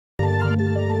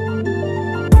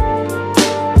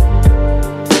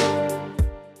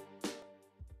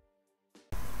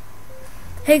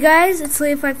Hey guys, it's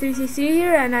Leo5333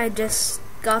 here, and I just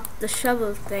got the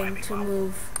shovel thing to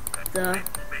move the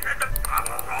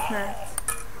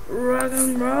rock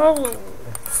and roll.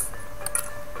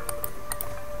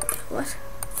 What?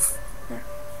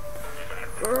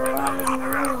 Rock and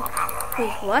roll.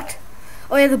 Wait, what?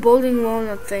 Oh yeah, the bowling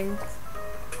walnut thing.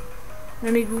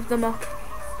 Let me group them up.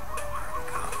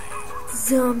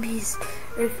 Zombies.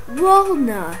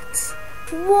 Walnuts.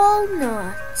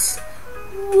 Walnuts.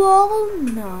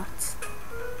 Walnut.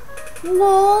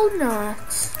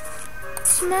 Walnut.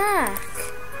 Smack.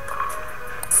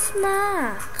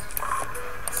 Smack.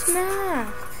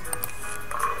 Smack.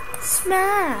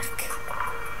 Smack.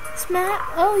 Smack.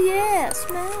 Oh yeah,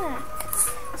 smack.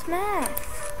 Smack.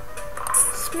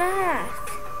 Smack.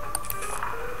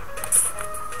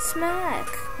 Smack.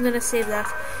 I'm gonna save that.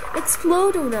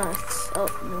 Explodo nuts. Oh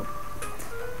no.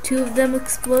 2 of them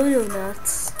explodo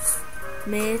nuts.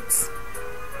 Mates.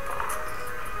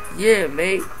 Yeah,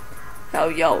 mate. How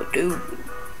y'all doing?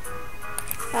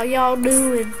 How y'all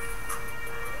doing?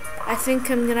 I think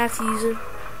I'm gonna have to use it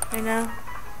right now.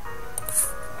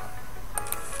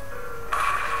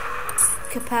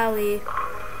 Kapowie.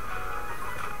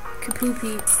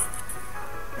 Kapoopy.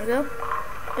 There we go.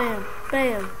 Bam.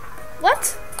 Bam.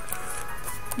 What?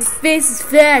 Your face is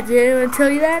fat. Did anyone tell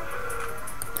you that?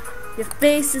 Your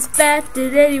face is fat.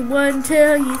 Did anyone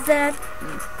tell you that?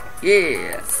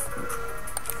 Yeah.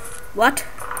 What?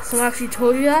 Someone actually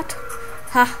told you that?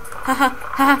 Ha ha ha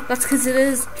ha. That's because it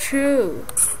is true.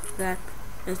 That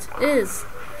it is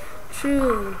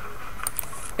true.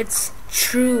 It's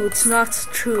true. It's not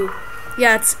true.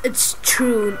 Yeah, it's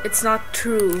true. It's not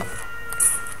true.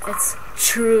 It's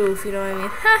true, if you know what I mean.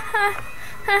 Ha ha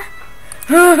ha.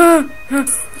 Ha ha.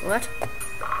 What?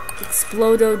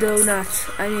 Explodo donut.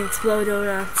 I mean explodo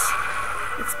nuts.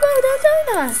 Explodo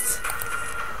donuts.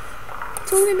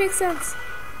 Totally makes sense.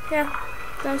 Yeah,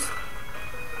 does.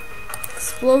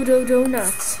 Explodo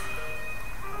donuts.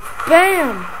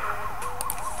 Bam!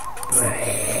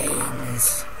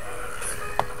 Brains.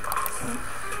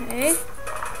 Okay.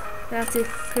 I have to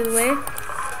clear the way.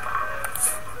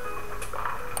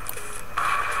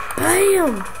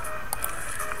 Bam!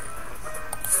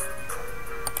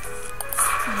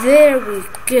 There we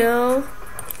go.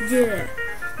 Yeah.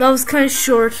 That was kind of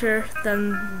shorter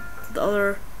than the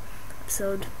other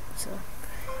episode. So,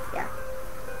 yeah.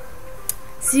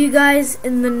 See you guys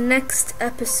in the next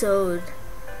episode.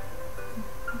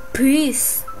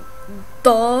 Peace,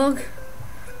 dog.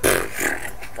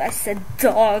 I said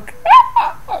dog.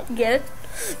 Get it?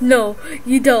 No,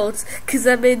 you don't, because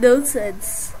that made no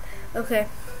sense. Okay.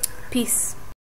 Peace.